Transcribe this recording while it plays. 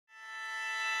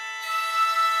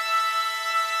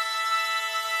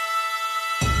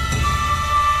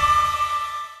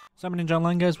What's up, Ninja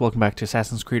Online guys? Welcome back to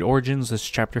Assassin's Creed Origins. This is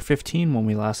chapter 15 when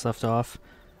we last left off.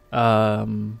 I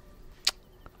don't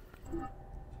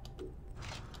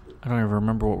even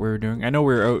remember what we were doing. I know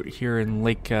we were out here in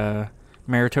Lake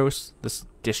Maritos, this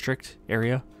district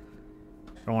area.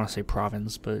 I don't want to say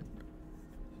province, but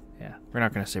yeah, we're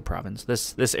not going to say province.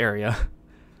 This area.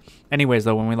 Anyways,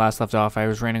 though, when we last left off, I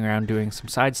was running around doing some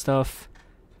side stuff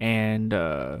and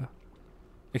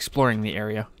exploring the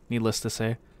area, needless to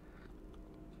say.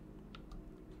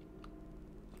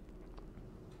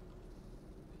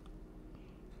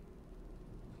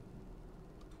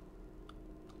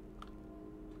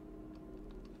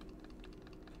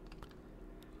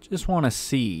 Just want to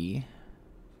see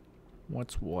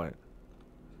what's what.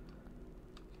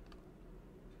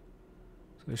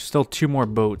 So there's still two more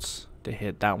boats to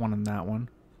hit, that one and that one.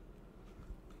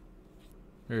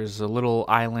 There's a little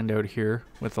island out here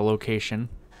with a location.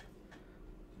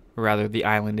 Or rather, the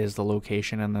island is the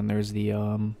location, and then there's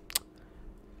the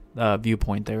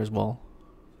viewpoint there as well.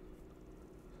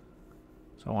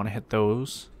 So I want to hit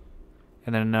those.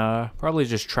 And then probably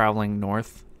just traveling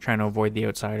north, trying to avoid the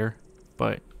outsider,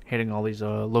 but hitting all these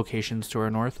locations to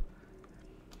our north.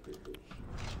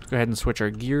 Let's go ahead and switch our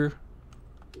gear.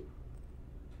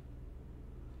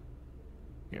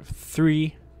 We have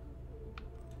 3.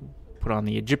 Put on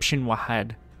the Egyptian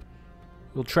Wahad.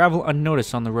 We'll travel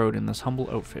unnoticed on the road in this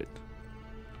humble outfit.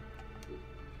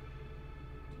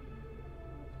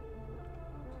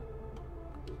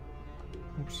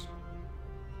 Oops.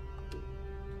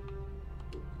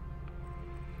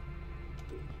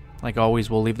 Like always,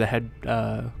 we'll leave the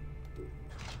headgear.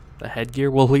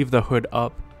 We'll leave the hood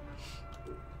up.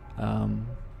 As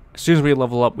soon as we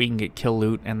level up, we can get kill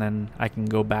loot, and then I can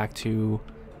go back to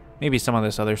maybe some of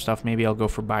this other stuff. Maybe I'll go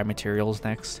for buy materials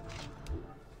next.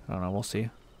 I don't know. We'll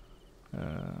see.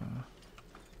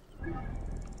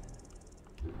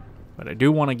 But I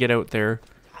do want to get out there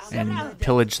and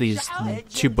pillage these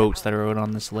 2 boats that are out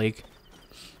on this lake.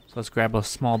 So let's grab a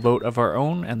small boat of our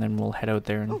own, and then we'll head out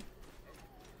there and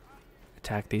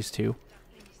attack these 2.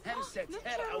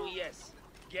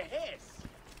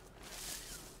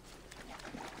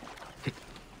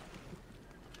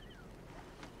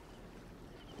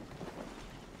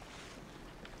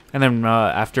 And then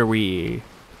after we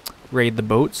raid the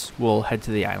boats, we'll head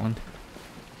to the island.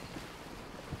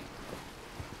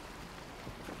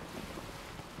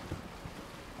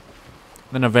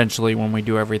 Then eventually, when we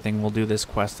do everything, we'll do this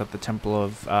quest at the Temple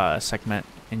of Sekhmet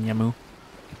in Yamu.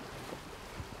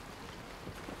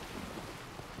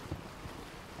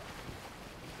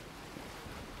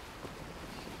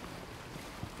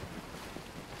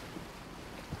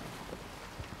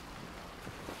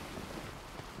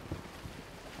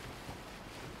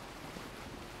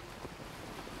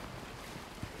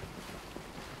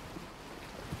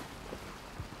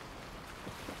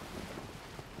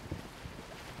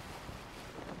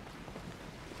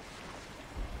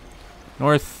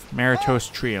 North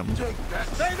Maritos Trium. Stay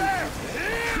there!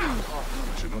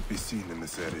 Should not be seen in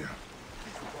this area.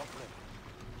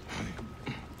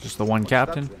 Just the one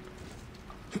captain.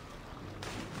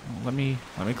 Let me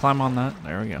climb on that.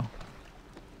 There we go.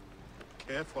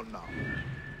 Careful now.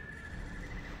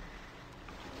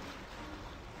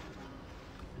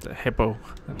 The hippo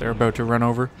that they're about to run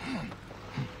over.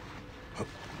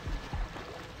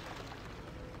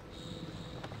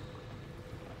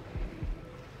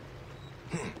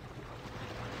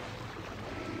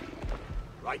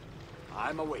 Right,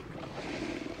 I'm awake.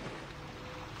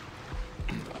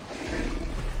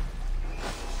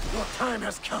 Your time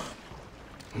has come.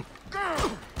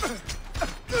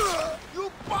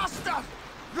 You bastard!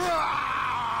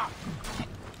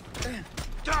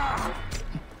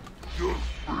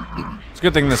 It's a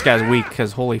good thing this guy's weak,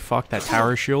 because holy fuck, that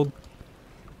tower shield.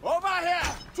 Over here!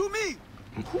 To me!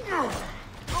 Could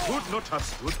not have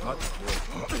stood much more.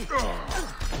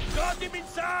 Got him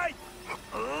inside!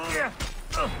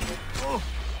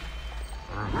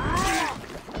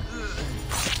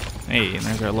 Hey, and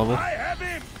there's our level. I have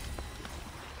him!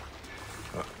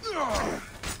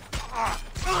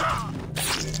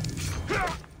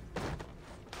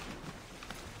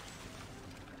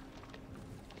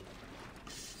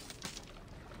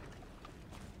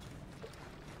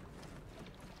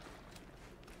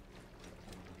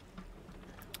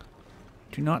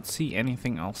 Do not see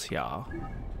anything else here.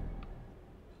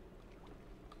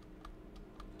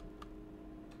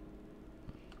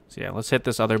 So yeah, let's hit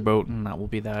this other boat, and that will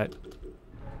be that.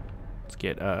 Let's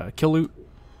get kill loot.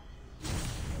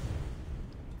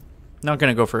 Not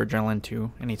gonna go for Adrenaline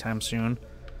 2 anytime soon.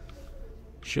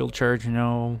 Shield charge,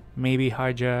 no. Maybe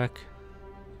hijack.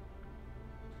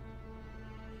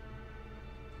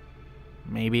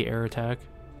 Maybe air attack.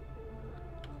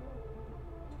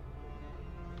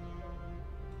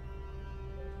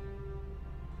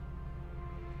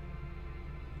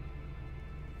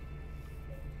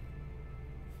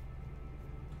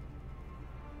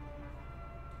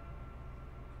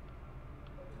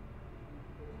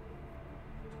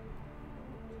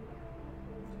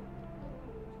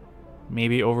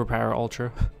 Maybe overpower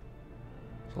ultra.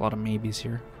 There's a lot of maybes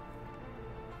here.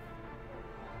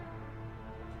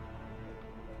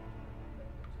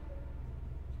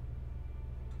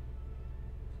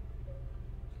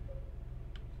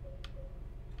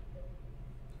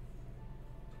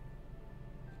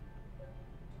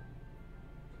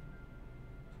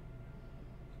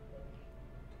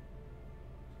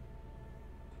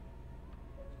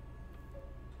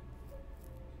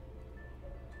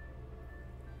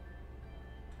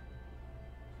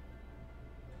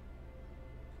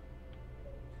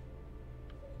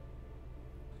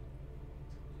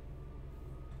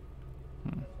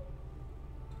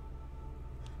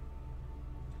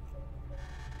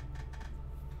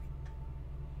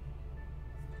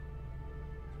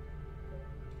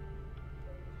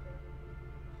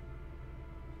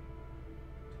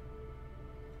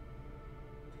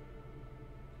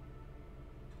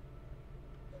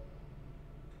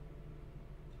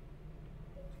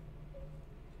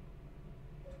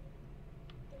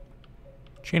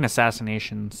 Chain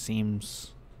assassination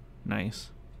seems nice.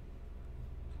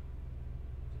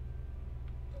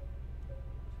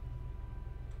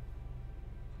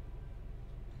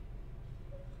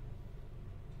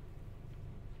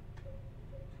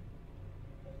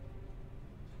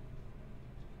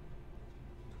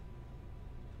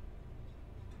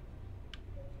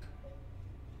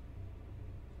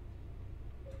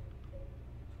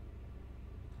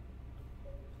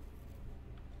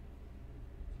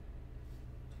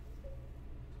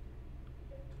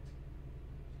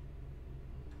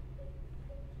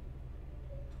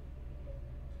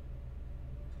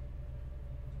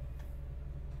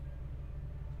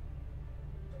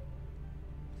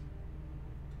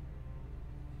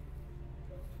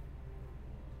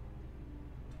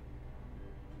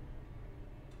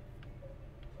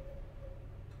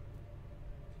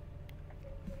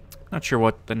 Not sure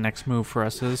what the next move for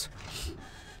us is,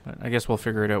 but I guess we'll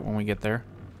figure it out when we get there.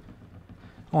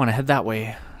 I want to head that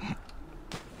way. I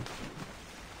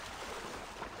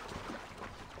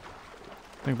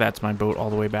think that's my boat all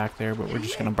the way back there, but we're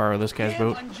just going to borrow this guy's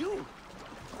boat.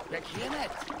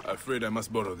 Afraid I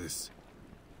must borrow this.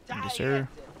 Thank you, sir.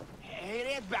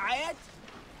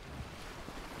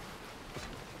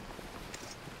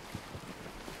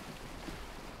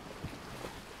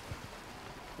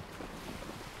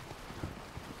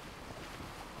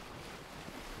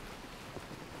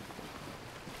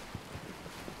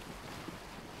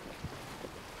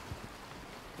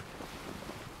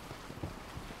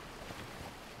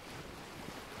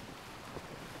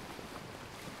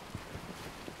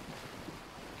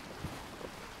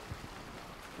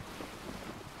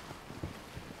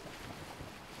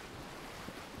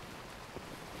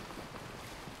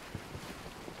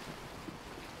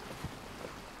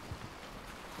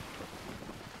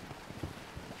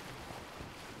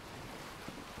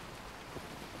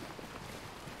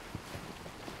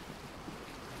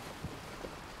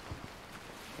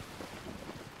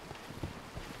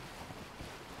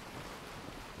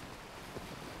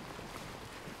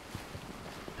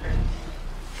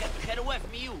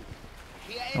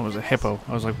 That was a hippo.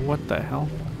 I was like, what the hell?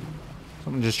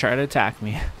 Someone just tried to attack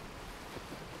me.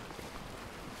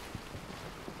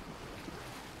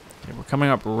 Okay, we're coming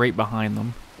up right behind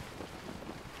them.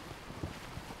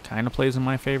 Kind of plays in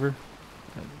my favor.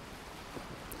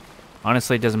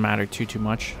 Honestly, it doesn't matter too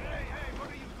much.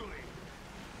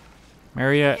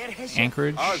 Maria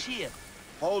Anchorage.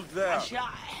 Hold there.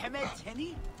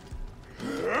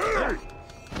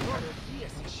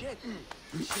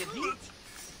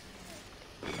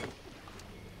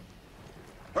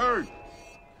 Hey!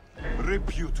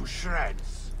 Rip you to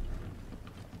shreds.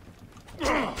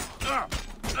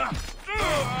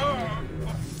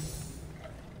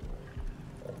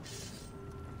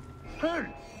 Hey!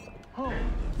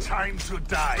 Time to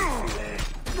die. I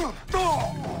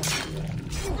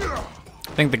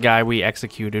think the guy we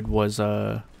executed was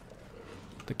the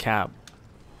cap.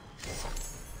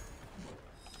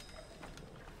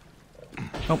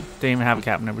 Oh, didn't even have a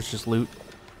captain, it was just loot.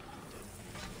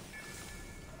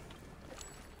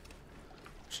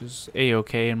 Which is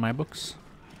A-okay in my books.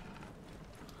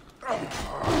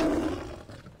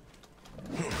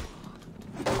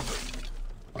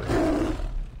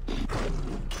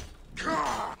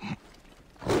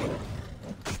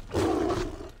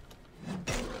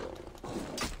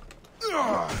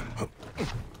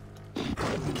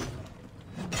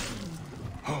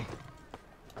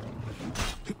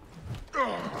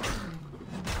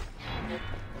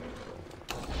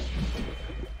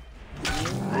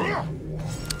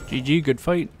 GG, good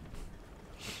fight.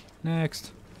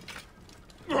 Next.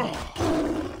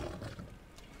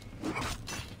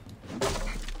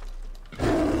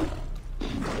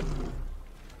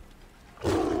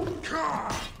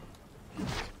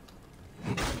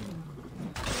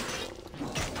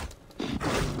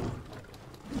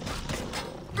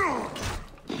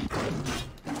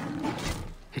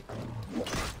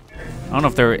 I don't know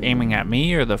if they're aiming at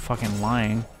me or the fucking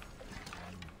lying.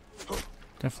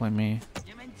 Definitely me.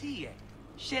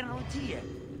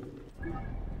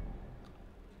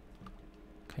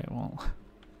 Okay, well.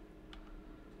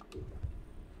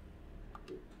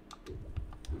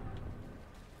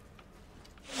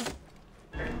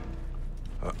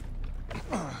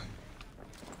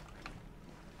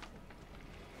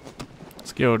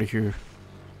 Let's get out of here.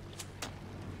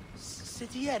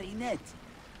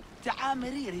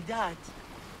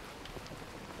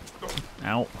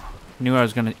 Ow. Knew I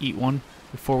was gonna eat one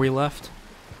before we left.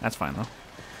 That's fine though.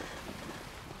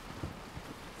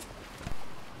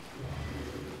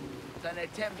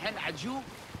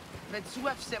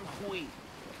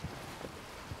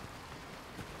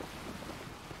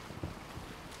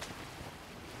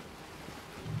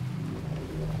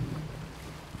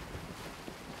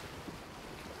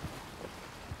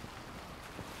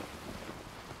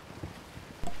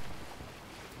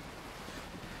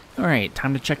 Alright,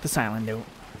 time to check this island out.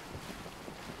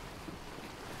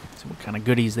 See what kind of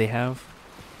goodies they have.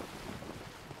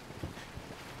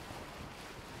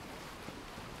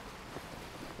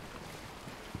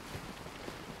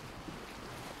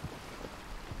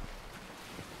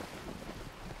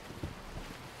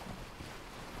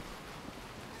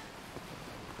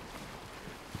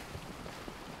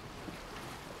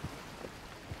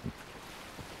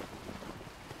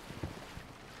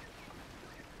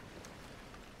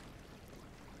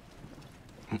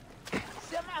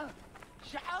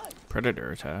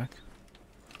 Predator attack.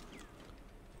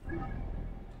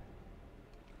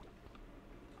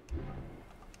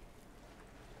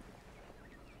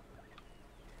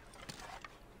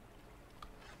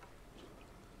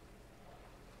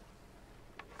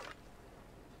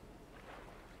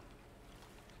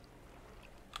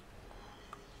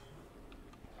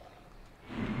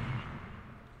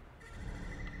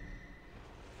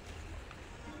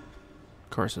 Of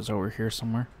course, it's over here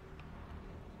somewhere.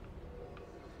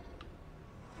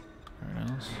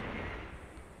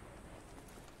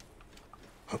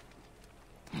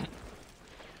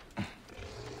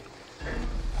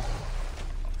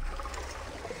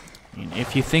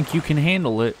 If you think you can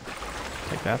handle it,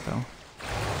 like that though.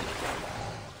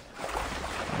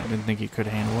 I didn't think you could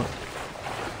handle it.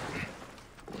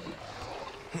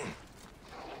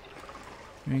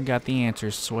 You ain't got the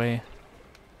answers, Sway.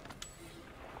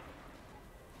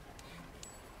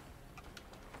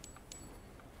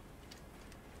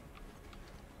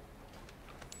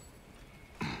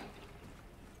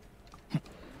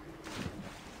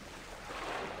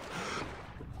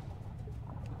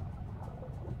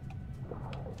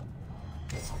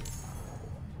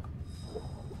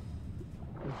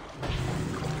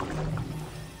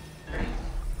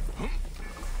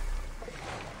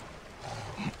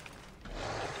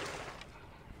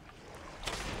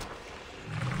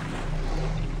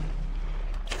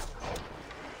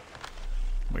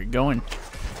 Where you going,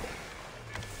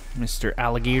 Mr.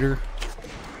 Alligator?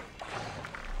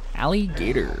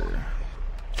 Alligator.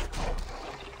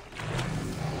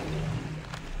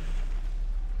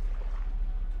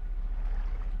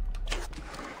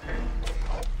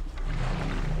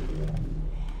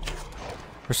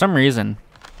 For some reason,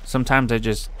 sometimes I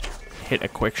just hit a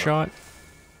quick shot.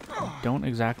 I don't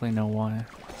exactly know why.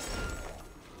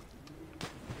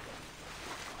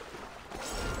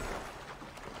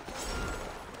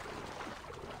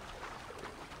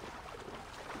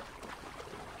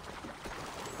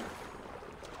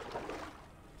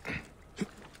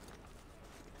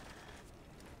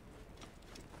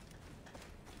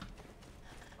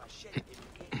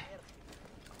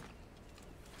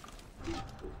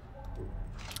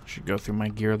 Should go through my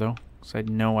gear though, because I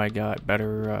know I got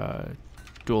better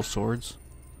dual swords.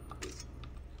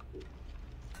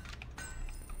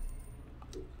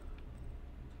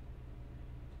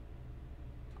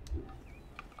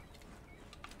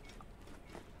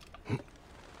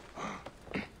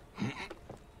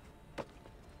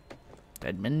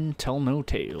 Dead men tell no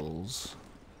tales.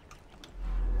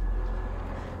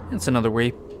 It's another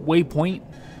waypoint,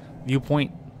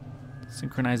 viewpoint,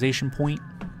 synchronization point,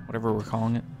 whatever we're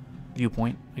calling it.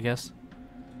 Viewpoint, I guess.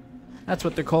 That's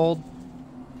what they're called.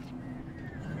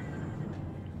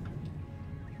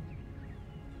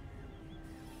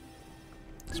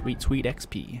 Sweet, sweet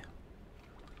XP.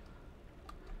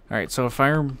 Alright, so if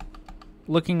I'm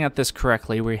looking at this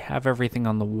correctly, we have everything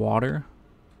on the water.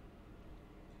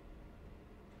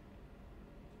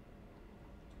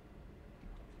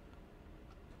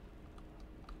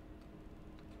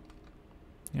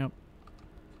 Yep.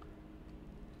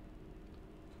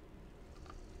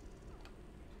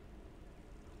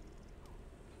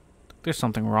 There's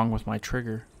something wrong with my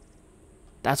trigger.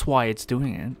 That's why it's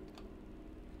doing it.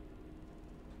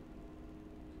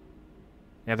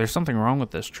 Yeah, there's something wrong with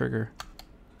this trigger.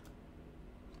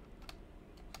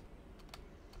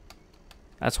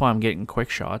 That's why I'm getting quick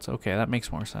shots. Okay, that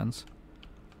makes more sense.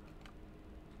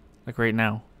 Like right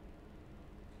now.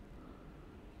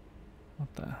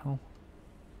 What the hell?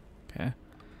 Okay.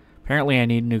 Apparently I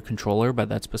need a new controller, but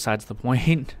that's besides the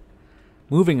point.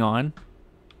 Moving on.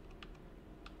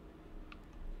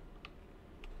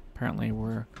 Apparently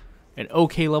we're at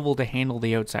okay level to handle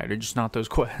the outsider, just not those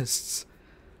quests.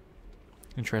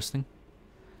 Interesting.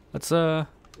 Let's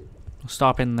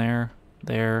stop in there,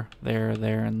 and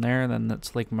there. Then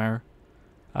that's Lake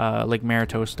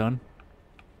Meritos done.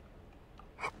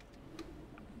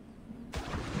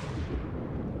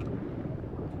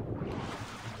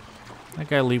 That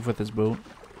guy leave with his boat.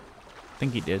 I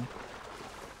think he did.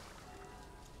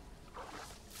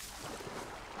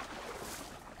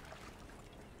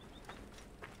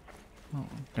 Oh,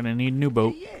 gonna need a new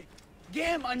boat.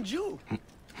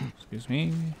 Excuse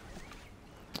me.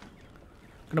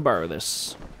 Gonna borrow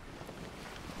this.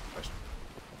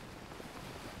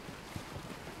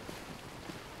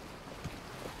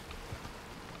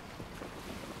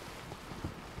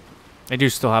 I do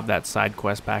still have that side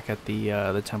quest back at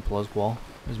the temple as well.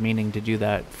 I was meaning to do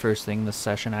that first thing this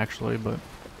session actually, but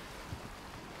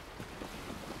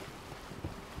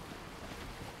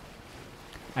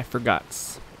I forgot.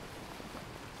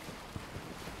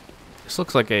 This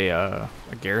looks like a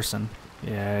garrison.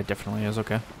 Yeah, it definitely is.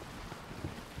 Okay.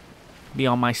 Be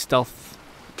on my stealth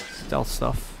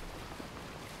stuff.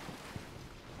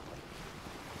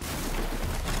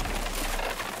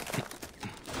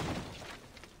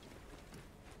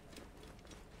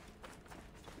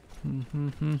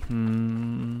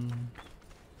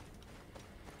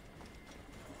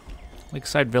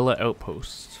 Lakeside Villa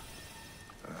Outpost.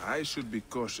 I should be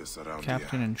cautious around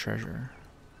Captain here. and treasure.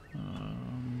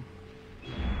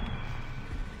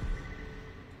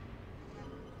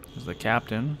 There's the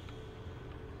captain.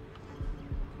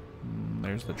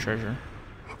 There's the treasure.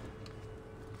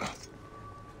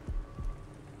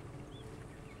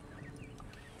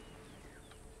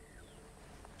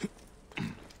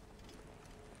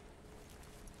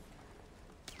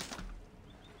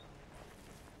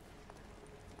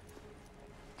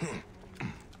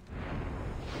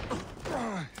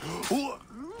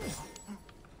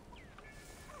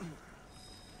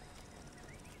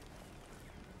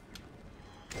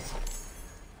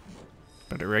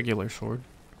 But a regular sword.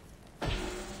 I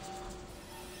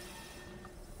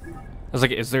was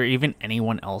like, is there even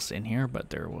anyone else in here?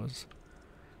 But there was.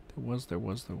 There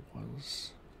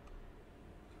was.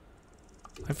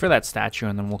 Wait for that statue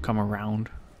and then we'll come around.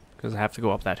 Because I have to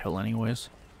go up that hill anyways.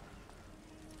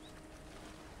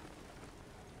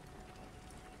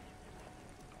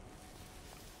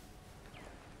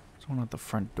 There's one at the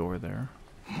front door there.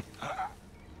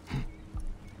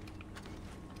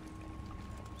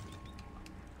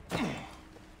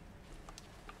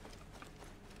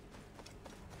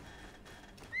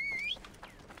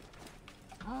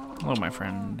 Hello, my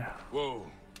friend. Whoa.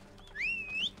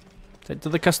 Head to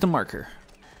the custom marker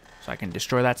so I can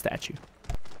destroy that statue.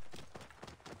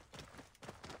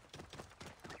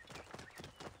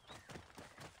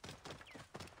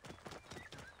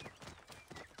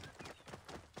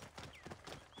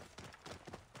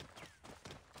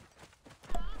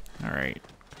 Alright,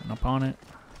 up on it.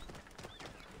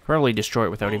 Probably destroy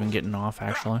it without even getting off,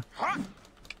 actually.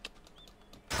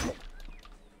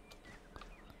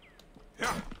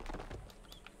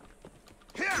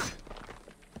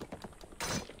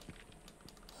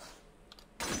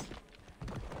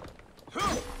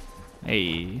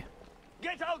 Hey.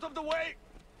 Get out of the way!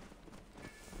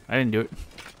 I didn't do it.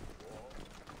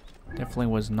 Definitely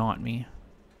was not me.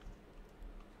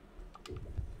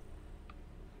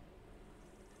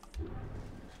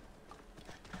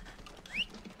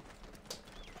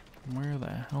 Where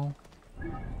the hell?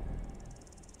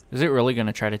 Is it really going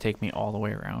to try to take me all the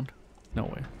way around? No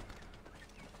way.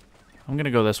 I'm going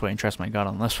to go this way and trust my gut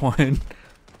on this one.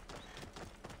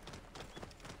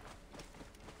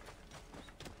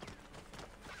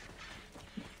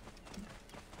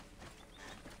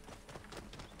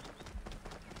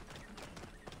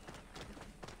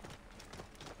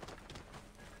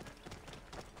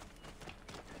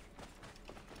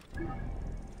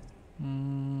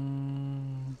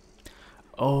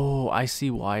 Oh, I see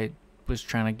why it was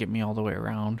trying to get me all the way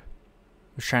around.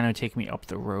 It was trying to take me up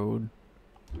the road.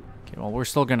 Okay, well, we're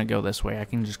still gonna go this way. I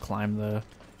can just climb the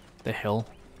hill.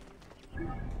 Yeah,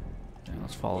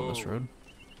 let's follow this road.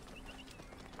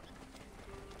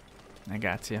 I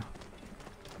got you.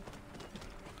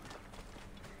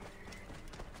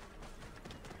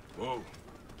 Whoa.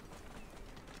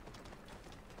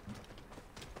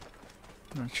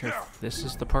 Not sure if this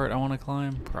is the part I want to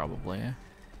climb. Probably.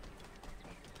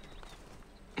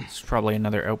 It's probably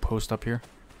another outpost up here.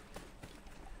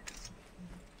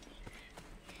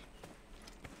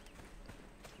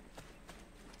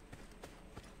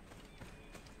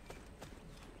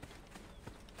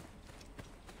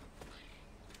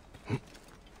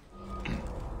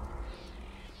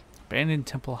 Abandoned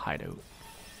temple hideout.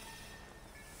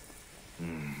 The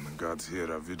gods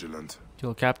here are vigilant.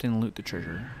 Kill captain and loot the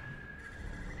treasure.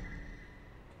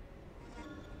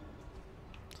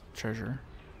 Treasure.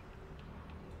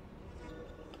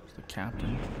 There's the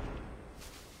captain.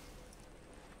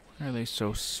 Why are they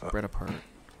so spread apart?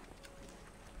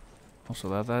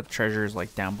 Also, that treasure is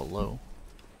like down below.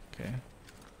 Okay.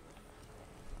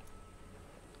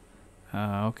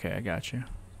 Okay, I got you.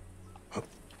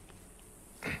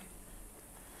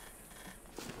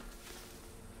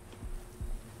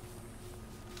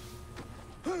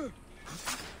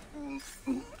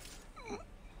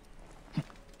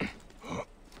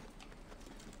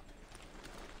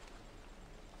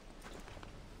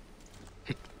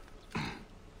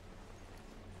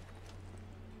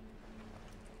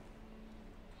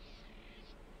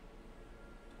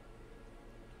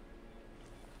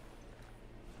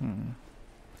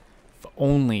 If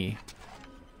only.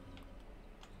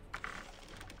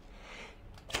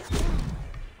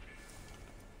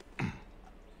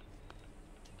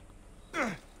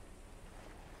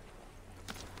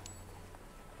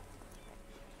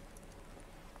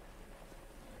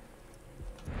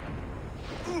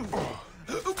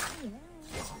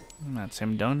 That's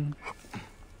him done.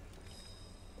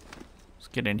 Let's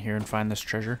get in here and find this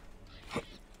treasure.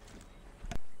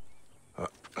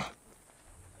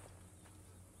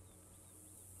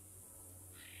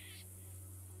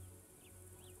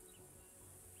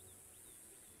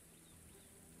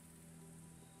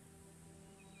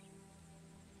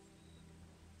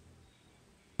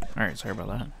 Alright, sorry about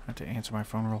that. I have to answer my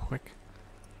phone real quick.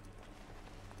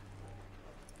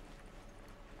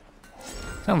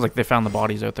 Sounds like they found the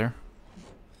bodies out there.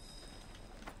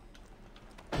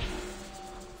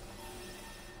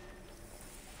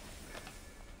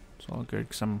 It's all good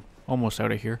because I'm almost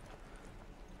out of here.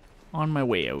 On my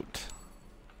way out.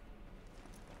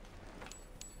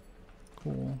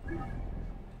 Cool.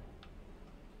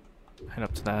 Head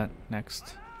up to that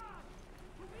next.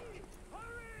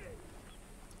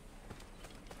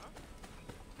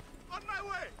 On my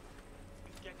way.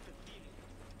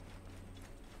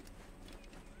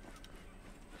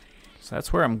 So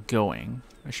that's where I'm going.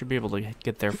 I should be able to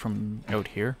get there from out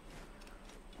here.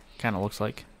 Kind of looks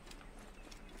like.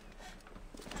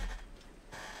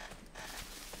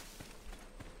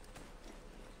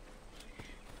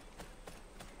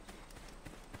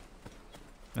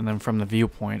 And then from the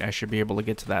viewpoint, I should be able to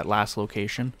get to that last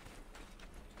location.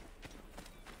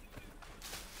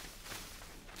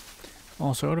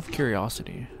 Also, out of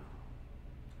curiosity.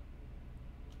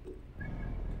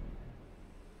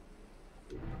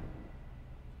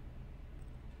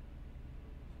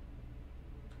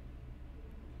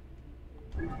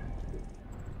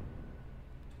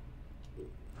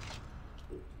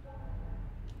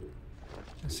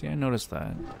 See, I noticed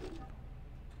that.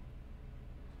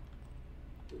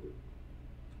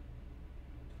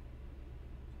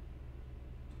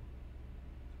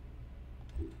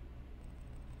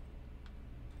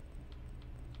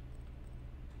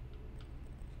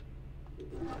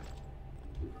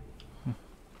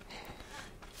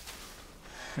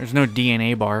 There's no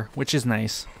DNA bar, which is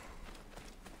nice.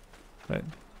 But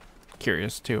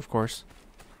curious too, of course.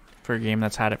 For a game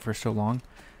that's had it for so long.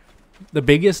 The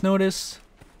biggest notice,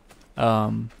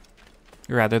 or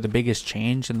rather the biggest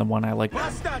change, and the one I like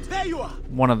There you are.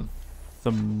 one of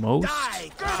the most,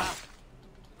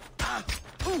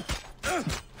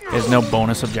 is no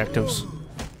bonus objectives.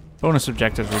 Bonus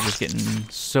objectives were just getting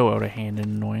so out of hand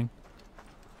and annoying.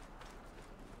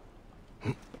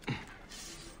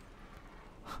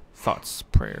 Thoughts,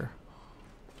 prayer.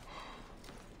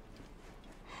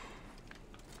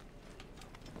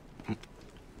 Go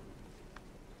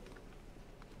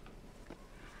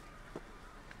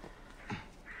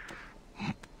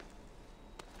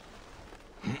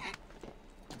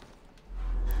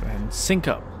ahead and sync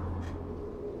up.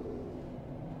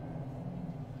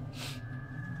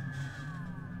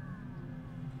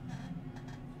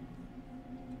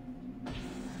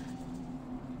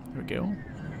 There we go.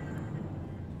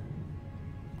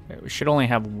 Okay, we should only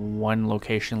have one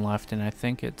location left, and I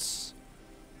think it's...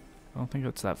 I don't think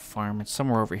it's that farm. It's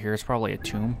somewhere over here. It's probably a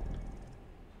tomb.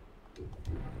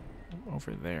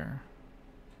 Over there.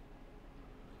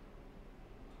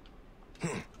 I'm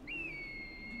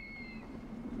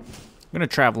gonna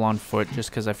travel on foot just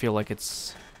because I feel like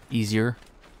it's easier.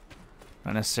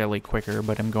 Not necessarily quicker,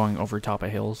 but I'm going over top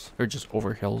of hills. Or just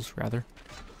over hills, rather.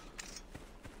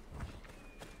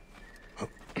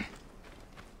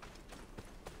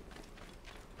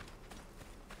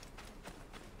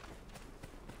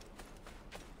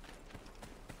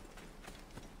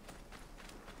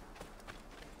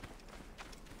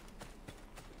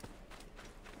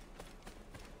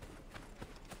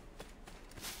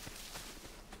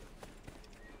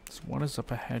 So what is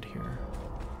up ahead here?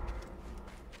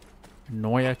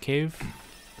 Noya Cave?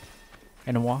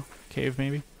 Enowa Cave,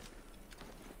 maybe?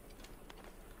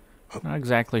 Not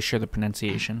exactly sure the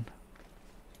pronunciation.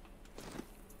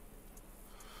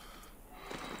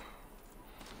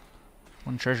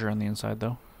 One treasure on the inside,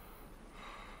 though.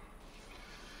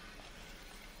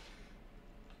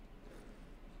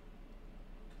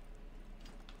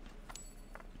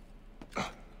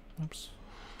 Oops.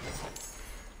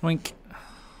 Wink.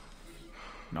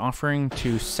 An offering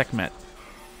to Sekhmet.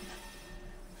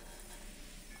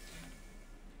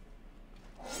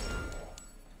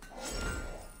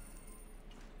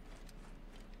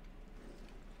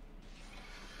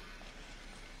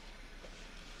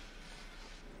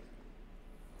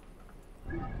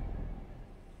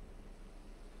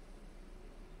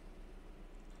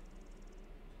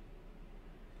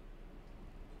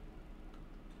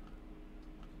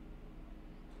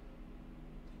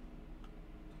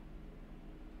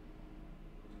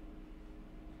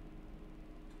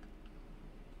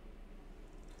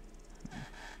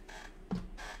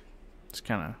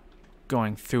 Kind of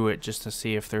going through it just to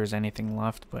see if there's anything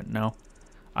left, but no.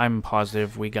 I'm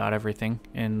positive we got everything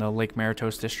in the Lake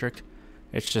Meritos district.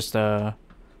 It's just I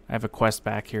have a quest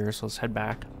back here, so let's head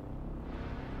back.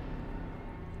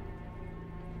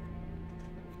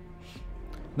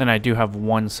 Then I do have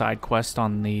one side quest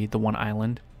on the one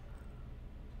island.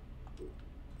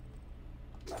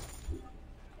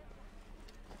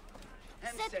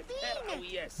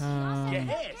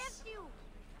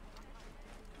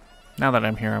 Now that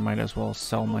I'm here, I might as well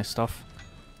sell my stuff.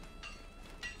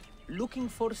 Looking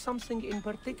for something in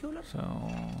particular? So,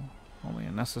 only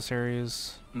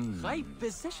necessaries. High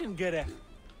position, Gerech.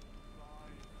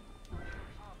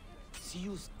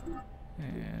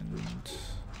 And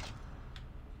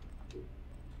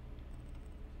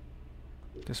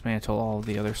dismantle all of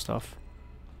the other stuff.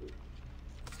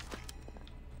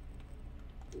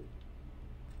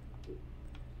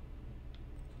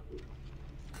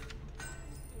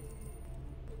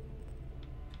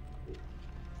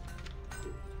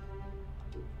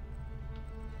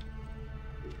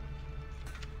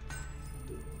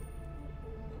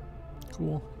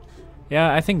 Cool.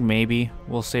 Yeah, I think maybe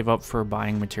we'll save up for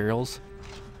buying materials.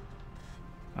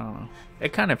 I don't know.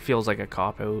 It kind of feels like a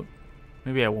cop-out.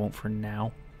 Maybe I won't for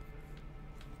now.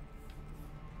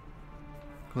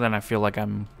 Then I feel like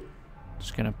I'm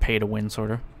just gonna pay to win,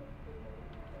 sort of.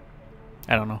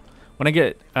 I don't know. When I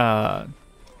get a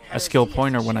skill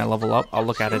point or when I level up, I'll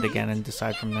look at it again and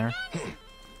decide from there. Is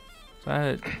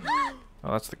that...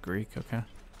 Oh, that's the Greek, okay.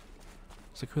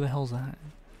 It's like, who the hell's that?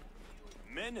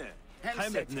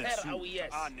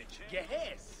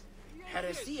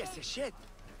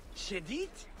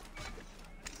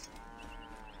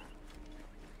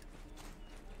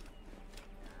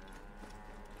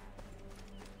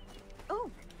 Oh.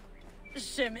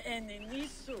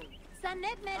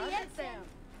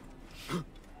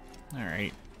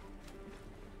 Alright.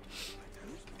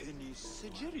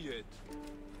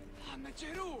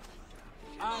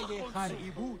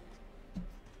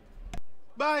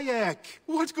 Bayek,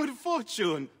 what good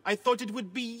fortune! I thought it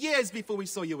would be years before we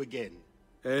saw you again.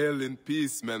 Hail in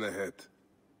peace, Menahet.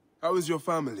 How is your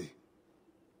family?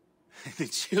 The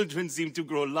children seem to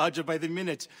grow larger by the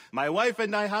minute. My wife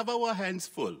and I have our hands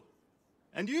full.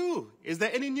 And you, is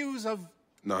there any news of...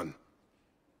 None.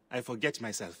 I forget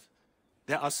myself.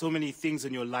 There are so many things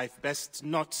in your life best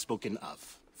not spoken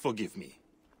of. Forgive me.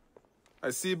 I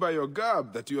see by your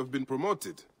garb that you have been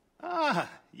promoted. Ah,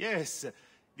 yes.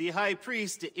 The High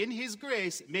Priest, in his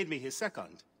grace, made me his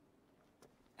second.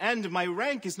 And my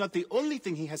rank is not the only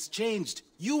thing he has changed.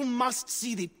 You must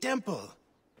see the temple.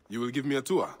 You will give me a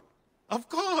tour? Of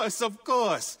course, of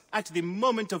course. At the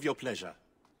moment of your pleasure.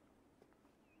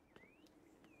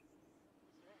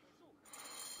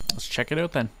 Let's check it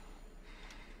out then.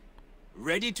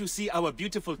 Ready to see our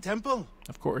beautiful temple?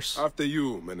 Of course. After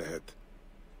you, Menehet.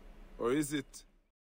 Or is it